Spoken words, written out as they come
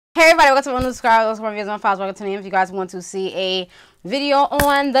Hey everybody, welcome to my new subscribe. Welcome to my videos on files. Welcome to me. If you guys want to see a video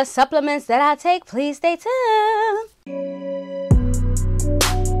on the supplements that I take, please stay tuned.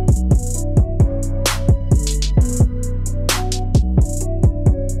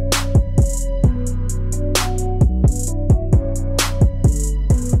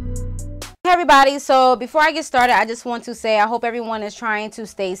 Hey everybody, so before I get started, I just want to say I hope everyone is trying to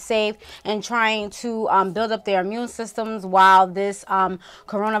stay safe and trying to build up their immune systems while this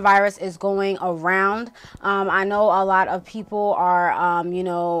coronavirus is going around. I know a lot of people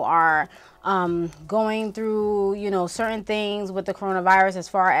are going through certain things with the coronavirus, as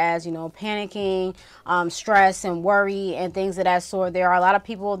far as panicking, stress and worry and things of that sort. There are a lot of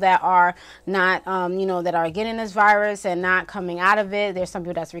people that are not that are getting this virus and not coming out of it. There's some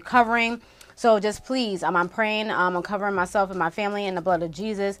people that's recovering. So just please, I'm praying, I'm covering myself and my family in the blood of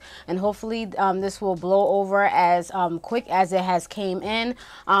Jesus, and hopefully this will blow over as quick as it has came in.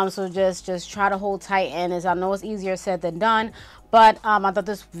 So just try to hold tight, and as I know it's easier said than done, but I thought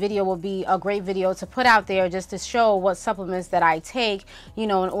this video would be a great video to put out there just to show what supplements that I take,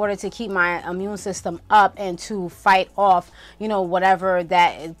 in order to keep my immune system up and to fight off, whatever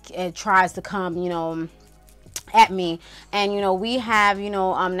that it tries to come, at me. And we have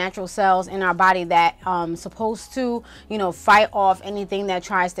natural cells in our body that supposed to fight off anything that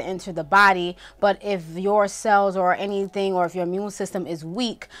tries to enter the body. But if your cells or anything, or if your immune system is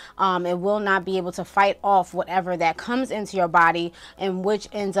weak, it will not be able to fight off whatever that comes into your body, and which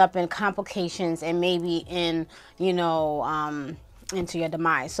ends up in complications and maybe in into your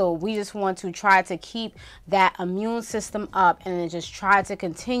demise. So we just want to try to keep that immune system up, and then just try to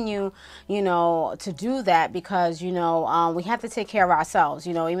continue to do that, because we have to take care of ourselves,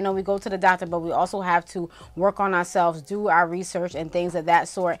 even though we go to the doctor, but we also have to work on ourselves, do our research and things of that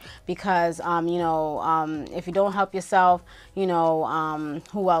sort, because if you don't help yourself, who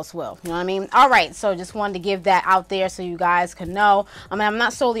else will? You know what I mean? All right, so just wanted to give that out there so you guys can know. I mean, I'm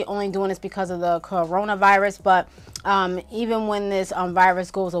not solely only doing this because of the coronavirus, but even when this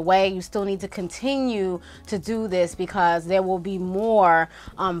virus goes away, you still need to continue to do this, because there will be more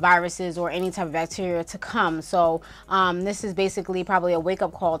viruses or any type of bacteria to come. So this is basically probably a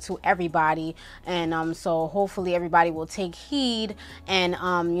wake-up call to everybody, and so hopefully everybody will take heed and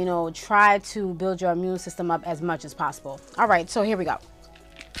try to build your immune system up as much as possible. All right, so here we go.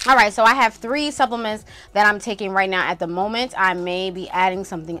 All right, so I have 3 supplements that I'm taking right now at the moment. I may be adding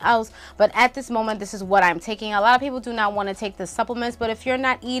something else, but at this moment, this is what I'm taking. A lot of people do not want to take the supplements, but if you're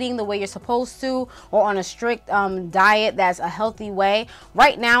not eating the way you're supposed to, or on a strict diet that's a healthy way,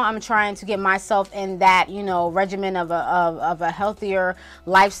 right now I'm trying to get myself in that regimen of a healthier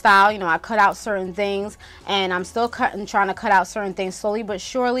lifestyle. I cut out certain things, and I'm still trying to cut out certain things slowly but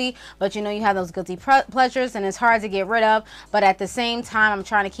surely. But you have those guilty pleasures, and it's hard to get rid of. But at the same time, I'm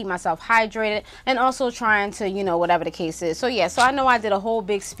trying to keep myself hydrated, and also trying to whatever the case is. So yeah, so I know I did a whole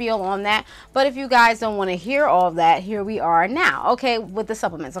big spiel on that, but if you guys don't want to hear all of that, here we are now, okay, with the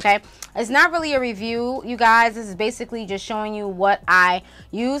supplements. Okay, it's not really a review, you guys. This is basically just showing you what I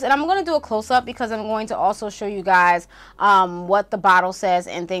use, and I'm going to do a close-up because I'm going to also show you guys what the bottle says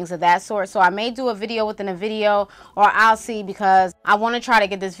and things of that sort. So I may do a video within a video, or I'll see, because I want to try to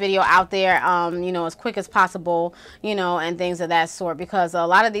get this video out there as quick as possible, and things of that sort, because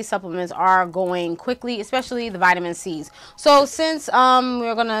a lot of these supplements are going quickly, especially the vitamin C's. So since since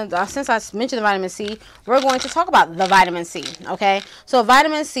I mentioned the vitamin C, we're going to talk about the vitamin C. Okay, so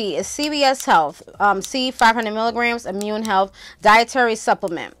vitamin C is CVS Health C 500 milligrams immune health dietary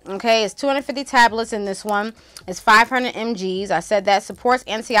supplement. Okay, it's 250 tablets in this one. It's 500 mgs. I said that supports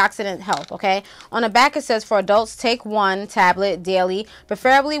antioxidant health. Okay, on the back it says, for adults, take 1 tablet daily,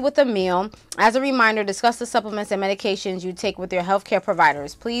 preferably with a meal. As a reminder, discuss the supplements and medications you take with your healthcare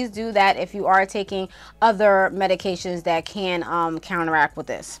providers. Please do that if you are taking other medications that can counteract with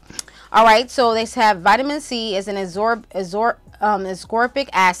this. All right, so they have vitamin C is an ascorbic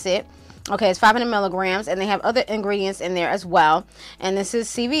acid. Okay, it's 500 milligrams, and they have other ingredients in there as well. And this is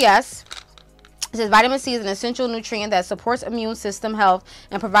CVS. It says vitamin C is an essential nutrient that supports immune system health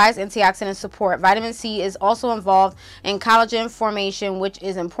and provides antioxidant support. Vitamin C is also involved in collagen formation, which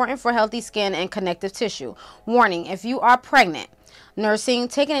is important for healthy skin and connective tissue. Warning: if you are pregnant, nursing,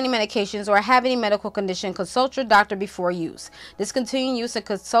 taking any medications, or have any medical condition, consult your doctor before use. Discontinue use and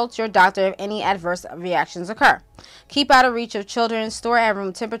consult your doctor if any adverse reactions occur. Keep out of reach of children. Store at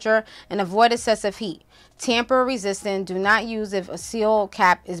room temperature and avoid excessive heat. Tamper resistant. Do not use if a seal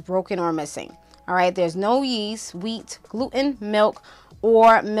cap is broken or missing. All right, there's no yeast, wheat, gluten, milk,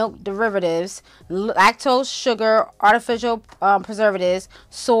 or milk derivatives, lactose, sugar, artificial preservatives,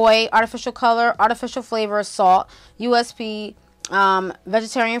 soy, artificial color, artificial flavor, salt, USP,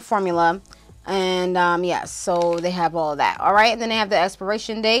 vegetarian formula. And yes, so they have all of that. All right, and then they have the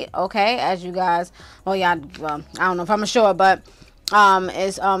expiration date. Okay, as you guys, well, yeah, well, I don't know if I'm gonna show it, but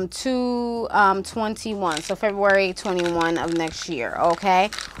is 2/21, so February 21 of next year. Okay,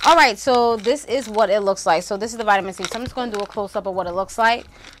 all right, so this is what it looks like. So this is the vitamin C. So I'm just going to do a close-up of what it looks like.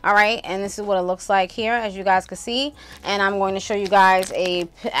 All right, and this is what it looks like here, as you guys can see. And I'm going to show you guys a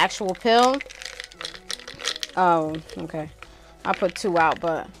actual pill. Oh, okay, I put 2 out,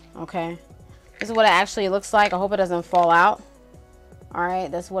 but okay, this is what it actually looks like. I hope it doesn't fall out. All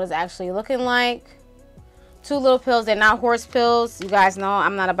right, that's what it's actually looking like. 2 little pills. They're not horse pills. You guys know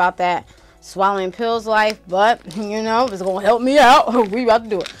I'm not about that swallowing pills life, but you know, it's gonna help me out. We about to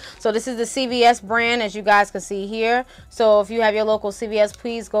do it. So this is the CVS brand, as you guys can see here. So if you have your local CVS,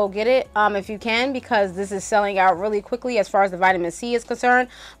 please go get it if you can, because this is selling out really quickly as far as the vitamin C is concerned.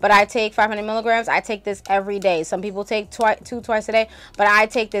 But I take 500 milligrams. I take this every day. Some people take twice a day, but I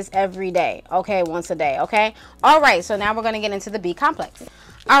take this every day. Okay, once a day. Okay, all right, so now we're gonna get into the B complex.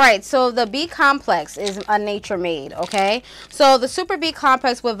 All right, so the B complex is a nature made. Okay, so the super B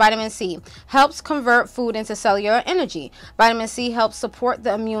complex with vitamin C helps convert food into cellular energy. Vitamin C helps support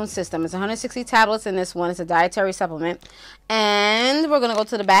the immune system. It's 160 tablets in this one. It's a dietary supplement. And we're going to go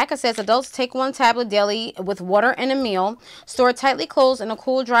to the back. It says adults take 1 tablet daily with water and a meal. Store tightly closed in a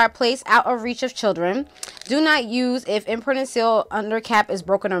cool, dry place out of reach of children. Do not use if imprinted seal under cap is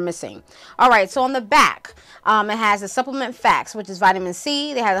broken or missing. All right, so on the back, it has the supplement facts, which is vitamin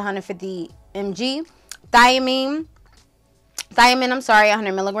C. They have 150 mg. Thiamine,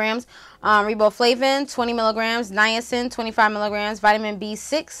 100 milligrams. Riboflavin, 20 milligrams. Niacin, 25 milligrams. Vitamin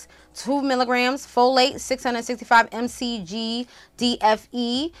B6, 2 milligrams. Folate, 665 mcg.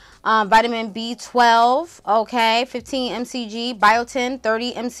 DFE, vitamin B12, okay, 15 mcg. Biotin,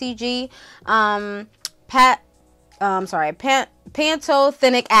 30 mcg.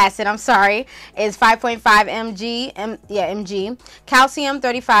 Pantothenic acid, is 5.5 mg. Calcium,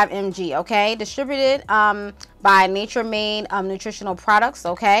 35 mg, okay. Distributed by Nature Made Nutritional Products,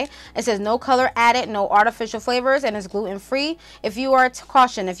 okay. It says no color added, no artificial flavors, and it's gluten-free. If you are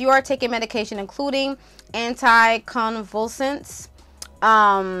taking medication including anticonvulsants,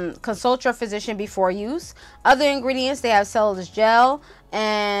 consult your physician before use. Other ingredients, they have cellulose gel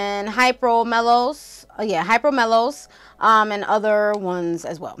and hypromellose, and other ones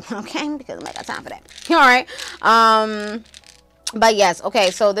as well, okay, because I got time for that. All right, but yes, okay,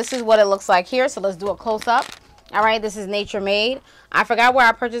 so this is what it looks like here. So let's do a close-up. All right, this is Nature Made. I forgot where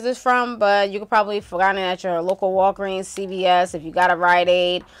I purchased this from, but you could probably find it at your local Walgreens, CVS. If you got a Rite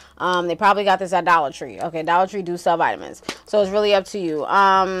Aid, they probably got this at Dollar Tree. Okay, Dollar Tree do sell vitamins, so it's really up to you.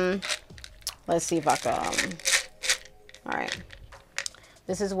 Let's see if I can. All right,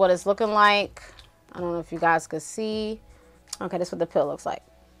 this is what it's looking like. I don't know if you guys could see. Okay, this is what the pill looks like.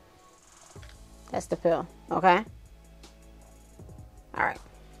 That's the pill. Okay. All right.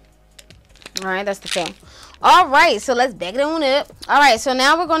 All right, that's the pill. All right, so let's back it on up. All right, so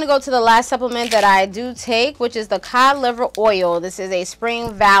now we're going to go to the last supplement that I do take, which is the cod liver oil. This is a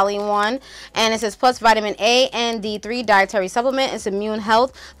Spring Valley one, and it says plus vitamin A and D3 dietary supplement. It's immune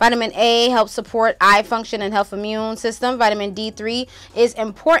health. Vitamin A helps support eye function and health immune system. Vitamin D3 is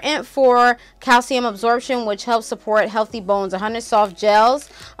important for calcium absorption, which helps support healthy bones. 100 soft gels.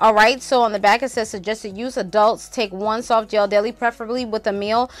 All right, so on the back it says suggested use. Adults take 1 soft gel daily, preferably with a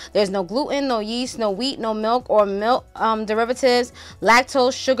meal. There's no gluten, no yeast, no wheat, no milk or milk derivatives,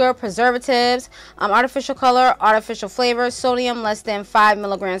 lactose, sugar, preservatives, artificial color, artificial flavor, sodium less than 5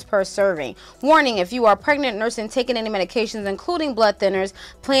 milligrams per serving. Warning: if you are pregnant, nursing, taking any medications including blood thinners,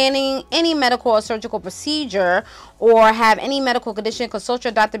 planning any medical or surgical procedure, or have any medical condition, consult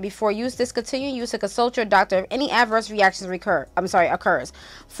your doctor before use. Discontinue use and consult your doctor if any adverse reactions occurs.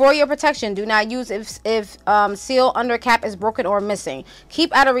 For your protection, do not use if seal under cap is broken or missing.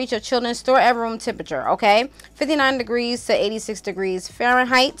 Keep out of reach of children. Store at room temperature, okay? 59 degrees to 86 degrees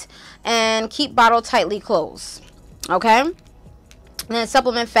Fahrenheit, and keep bottle tightly closed, okay? And then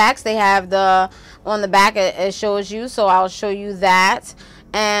supplement facts, they have on the back, it shows you, so I'll show you that.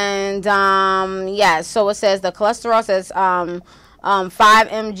 And yeah, so it says the cholesterol says 5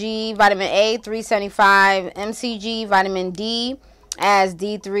 mg vitamin A, 375 mcg vitamin D, as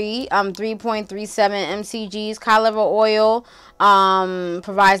D3, 3.37 mcgs. Cod liver oil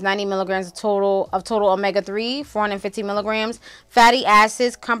provides 90 milligrams of total omega-3, 450 milligrams. Fatty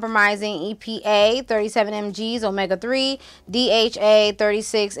acids comprising EPA, 37 mgs, omega-3, DHA,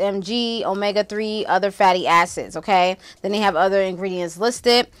 36 mg, omega-3, other fatty acids. Okay, then they have other ingredients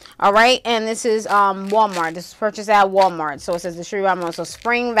listed. All right, and this is Walmart. This is purchased at Walmart. So it says distributed by so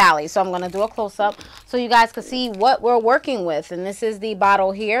Spring Valley. So I'm going to do a close-up so you guys can see what we're working with. And this is the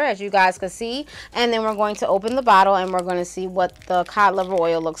bottle here, as you guys can see. And then we're going to open the bottle and we're going to see what the cod liver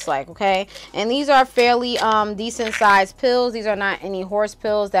oil looks like. Okay, and these are fairly decent sized pills. These are not any horse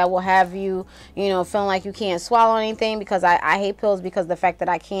pills that will have you, you know, feeling like you can't swallow anything, because I hate pills because of the fact that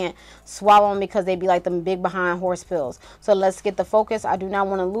I can't swallow them, because they be like them big behind horse pills. So let's get the focus. I do not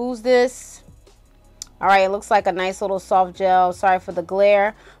want to lose this. All right, it looks like a nice little soft gel. Sorry for the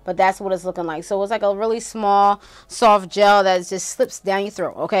glare, but that's what it's looking like. So it's like a really small soft gel that just slips down your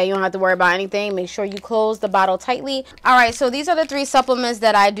throat. Okay, you don't have to worry about anything. Make sure you close the bottle tightly. All right, so these are the 3 supplements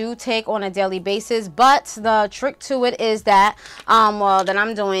that I do take on a daily basis, but the trick to it is that that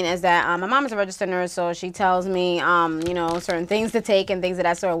I'm doing is that my mom is a registered nurse, so she tells me you know, certain things to take and things of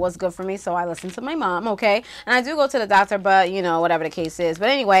that sort, what's good for me. So I listen to my mom. Okay, and I do go to the doctor, but you know, whatever the case is. But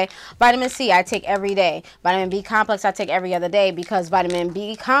anyway, vitamin C I take every day. Vitamin B complex I take every other day, because vitamin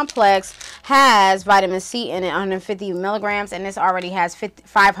B complex has vitamin C in it, 150 milligrams, and this already has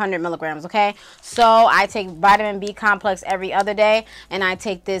 500 milligrams. Okay, so I take vitamin B complex every other day, and I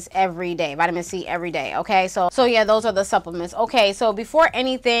take this every day, vitamin C every day. Okay, so yeah, those are the supplements. Okay, so before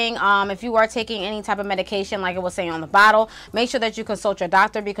anything, if you are taking any type of medication, like it was saying on the bottle, make sure that you consult your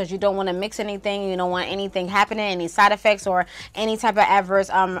doctor, because you don't want to mix anything. You don't want anything happening, any side effects or any type of adverse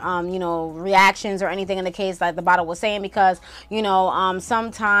you know, reactions or anything in the case like the bottle was saying, because you know,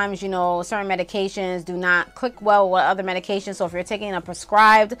 sometimes, you know, certain medications do not click well with other medications. So if you're taking a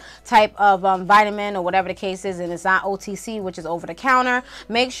prescribed type of vitamin or whatever the case is, and it's not OTC, which is over the counter,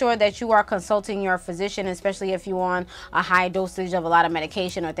 make sure that you are consulting your physician, especially if you're on a high dosage of a lot of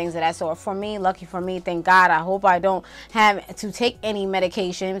medication or things of that sort. For me, lucky for me, thank God, I hope I don't have to take any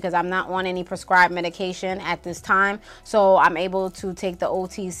medication, because I'm not on any prescribed medication at this time. So I'm able to take the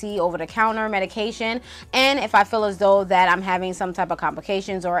OTC, over the counter medication. And if I feel as though that I'm having some type of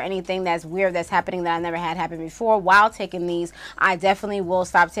complications or anything that's weird that's happening that I never had happen before while taking these, I definitely will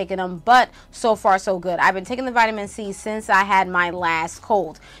stop taking them. But so far so good. I've been taking the vitamin C since I had my last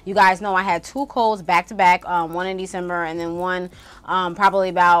cold. You guys know I had 2 colds back to back, one in December and then one probably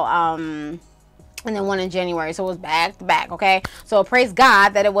about and then one in January. So it was back to back. Okay, so praise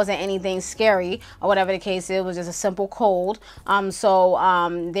God that it wasn't anything scary or whatever the case is. It was just a simple cold.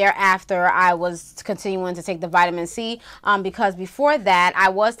 Thereafter I was continuing to take the vitamin C, because before that I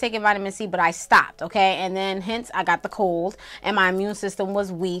was taking vitamin C, but I stopped. Okay, and then hence I got the cold and my immune system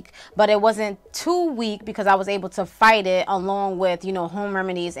was weak, but it wasn't too weak, because I was able to fight it along with, you know, home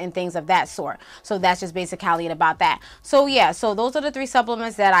remedies and things of that sort. So that's just basically it about that. So yeah, so those are the 3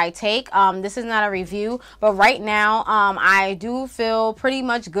 supplements that I take. This is not a review, but right now I do feel pretty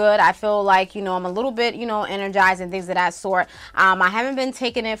much good. I feel like, you know, I'm a little bit, you know, energized and things of that sort. I haven't been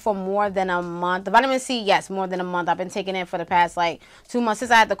taking it for more than a month. The vitamin C, yes, more than a month. I've been taking it for the past like 2 months.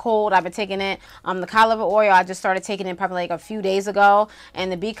 Since I had the cold, I've been taking it. The cod liver oil, I just started taking it probably like a few days ago,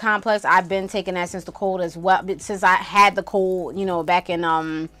 and the B complex, I've been taking that since the cold as well, since I had the cold, you know, back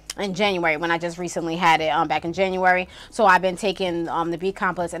in January, when I just recently had it back in January. So I've been taking the B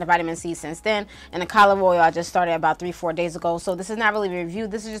complex and the vitamin C since then, and the cod liver oil I just started about 3-4 days ago. So this is not really a review.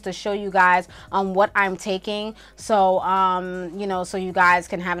 This is just to show you guys what I'm taking, so you know, so you guys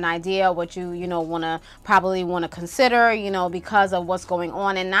can have an idea what you know probably want to consider, you know, because of what's going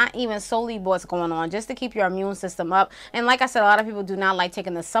on, and not even solely what's going on, just to keep your immune system up. And like I said, a lot of people do not like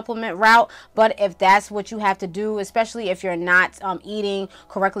taking the supplement route, but if that's what you have to do, especially if you're not eating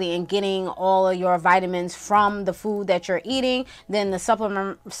correctly and getting all of your vitamins from the food that you're eating, then the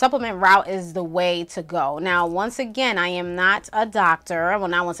supplement route is the way to go. Now, once again, I am not a doctor. Well,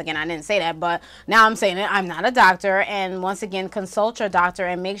 not once again, I didn't say that, but now I'm saying it. I'm not a doctor. And once again, consult your doctor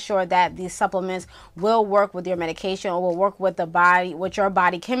and make sure that these supplements will work with your medication or will work with the body, with your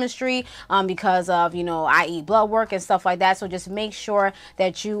body chemistry, because of, you know, I eat blood work and stuff like that. So just make sure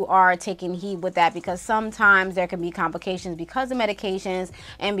that you are taking heed with that, because sometimes there can be complications because of medications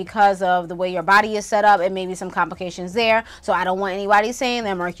and because of the way your body is set up, and maybe some complications there. So I don't want anybody saying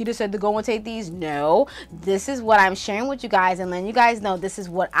that Marquita said to go and take these. No, this is what I'm sharing with you guys and letting you guys know this is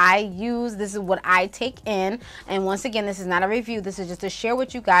what I use, this is what I take in. And once again, this is not a review, this is just to share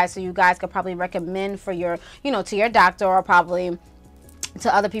with you guys, so you guys could probably recommend for your, you know, to your doctor, or probably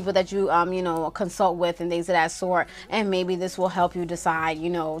to other people that you you know, consult with and things of that sort, and maybe this will help you decide, you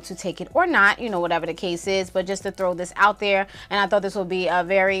know, to take it or not, you know, whatever the case is. But just to throw this out there, and I thought this would be a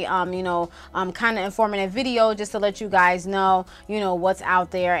very you know, kind of informative video, just to let you guys know, you know, what's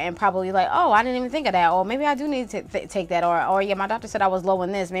out there, and probably like, oh, I didn't even think of that, or maybe I do need to take that, or yeah, my doctor said I was low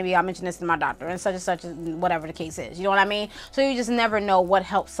in this, maybe I'll mention this to my doctor, and such, whatever the case is, you know what I mean? So you just never know what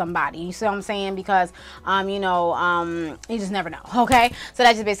helps somebody, you see what I'm saying? Because you know, you just never know. Okay, so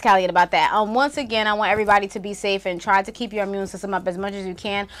that's just basically it about that. Once again, I want everybody to be safe and try to keep your immune system up as much as you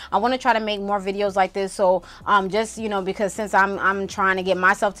can. I want to try to make more videos like this, so just, you know, because since I'm trying to get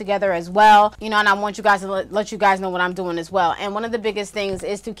myself together as well, you know, and I want you guys to let you guys know what I'm doing as well. And one of the biggest things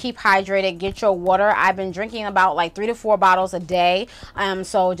is to keep hydrated, get your water. I've been drinking about like 3 to 4 bottles a day,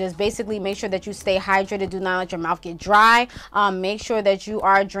 so just basically make sure that you stay hydrated. Do not let your mouth get dry. Make sure that you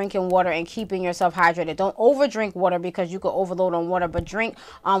are drinking water and keeping yourself hydrated. Don't over drink water, because you could overload on water, but drink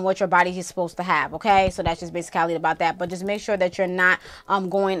what your body is supposed to have. Okay, so that's just basically about that. But just make sure that you're not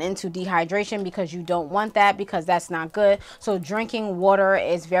going into dehydration, because you don't want that, because that's not good. So drinking water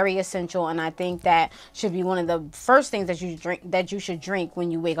is very essential, and I think that should be one of the first things that you should drink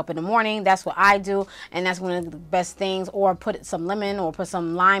when you wake up in the morning. That's what I do, and that's one of the best things. Or put some lemon or put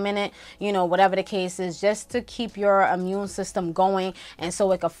some lime in it, you know, whatever the case is, just to keep your immune system going, and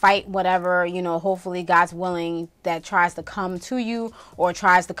so it can fight whatever, you know, hopefully God's willing, that tries to come to you or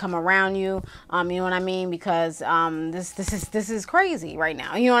tries to come around you. You know what I mean? Because this is crazy right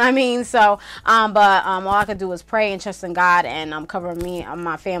now, you know what I mean? So but all I could do is pray and trust in God, and cover me and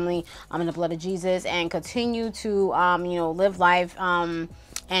my family in the blood of Jesus, and continue to you know, live life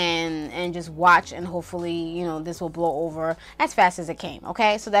and just watch, and hopefully, you know, this will blow over as fast as it came.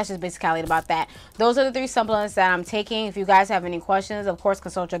 Okay, so that's just basically about that. Those are the 3 supplements that I'm taking. If you guys have any questions, of course,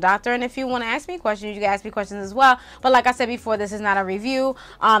 consult your doctor, and if you want to ask me questions, you can ask me questions as well. But like I said before, this is not a review.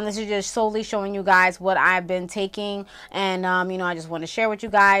 This is just solely showing you guys what I've been taking, and you know, I just want to share with you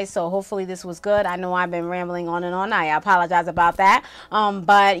guys. So hopefully this was good. I know I've been rambling on and on. I apologize about that,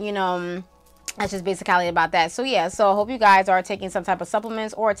 but you know, that's just basically about that. So yeah, so I hope you guys are taking some type of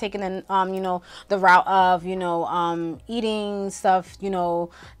supplements, or taking the you know, the route of, you know, eating stuff, you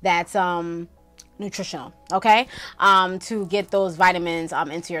know, that's nutritional, okay, to get those vitamins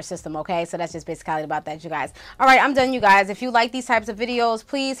into your system. Okay, so that's just basically about that, you guys. All right, I'm done, you guys. If you like these types of videos,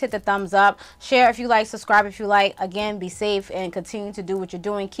 please hit the thumbs up, share if you like, subscribe if you like. Again, be safe and continue to do what you're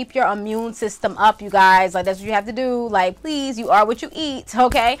doing. Keep your immune system up, you guys. Like, that's what you have to do. Like, please, you are what you eat.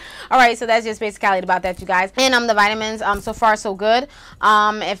 Okay, all right, so that's just basically about that, you guys. And the vitamins, so far so good.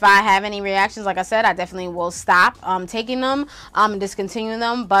 If I have any reactions, like I said, I definitely will stop taking them, discontinue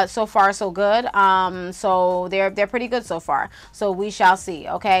them, but so far so good. So they're pretty good so far, so we shall see.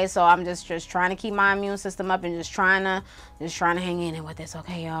 Okay, so I'm just trying to keep my immune system up, and just trying to hang in with this.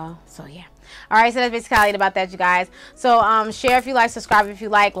 Okay, y'all. So yeah, all right, so that's basically about that, you guys. So share if you like, subscribe if you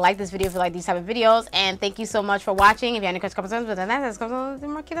like this video if you like these type of videos, and thank you so much for watching. If you have any questions, comments, but then that's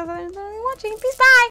watching. Peace, bye.